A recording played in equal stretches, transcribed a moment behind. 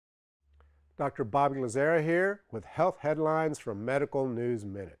Dr. Bobby Lazzara here with health headlines from Medical News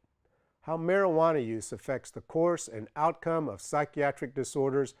Minute. How marijuana use affects the course and outcome of psychiatric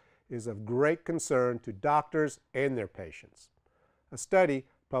disorders is of great concern to doctors and their patients. A study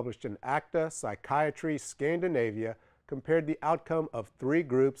published in Acta Psychiatry Scandinavia compared the outcome of 3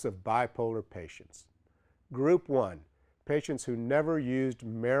 groups of bipolar patients. Group 1, patients who never used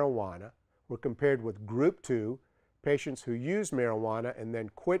marijuana, were compared with Group 2, patients who used marijuana and then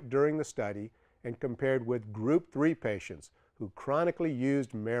quit during the study, and compared with Group 3 patients who chronically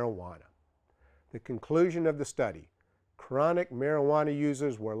used marijuana. The conclusion of the study: chronic marijuana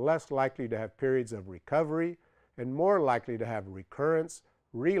users were less likely to have periods of recovery and more likely to have recurrence,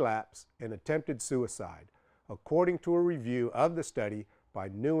 relapse, and attempted suicide, according to a review of the study by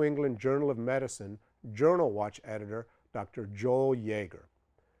New England Journal of Medicine Journal Watch editor Dr. Joel Yeager.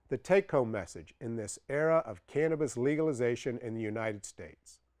 The take-home message in this era of cannabis legalization in the United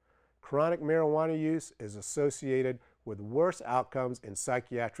States: chronic marijuana use is associated with worse outcomes in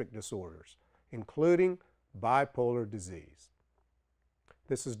psychiatric disorders, including bipolar disease.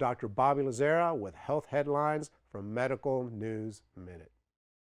 This is Dr. Bobby Lazzara with Health Headlines from Medical News Minute.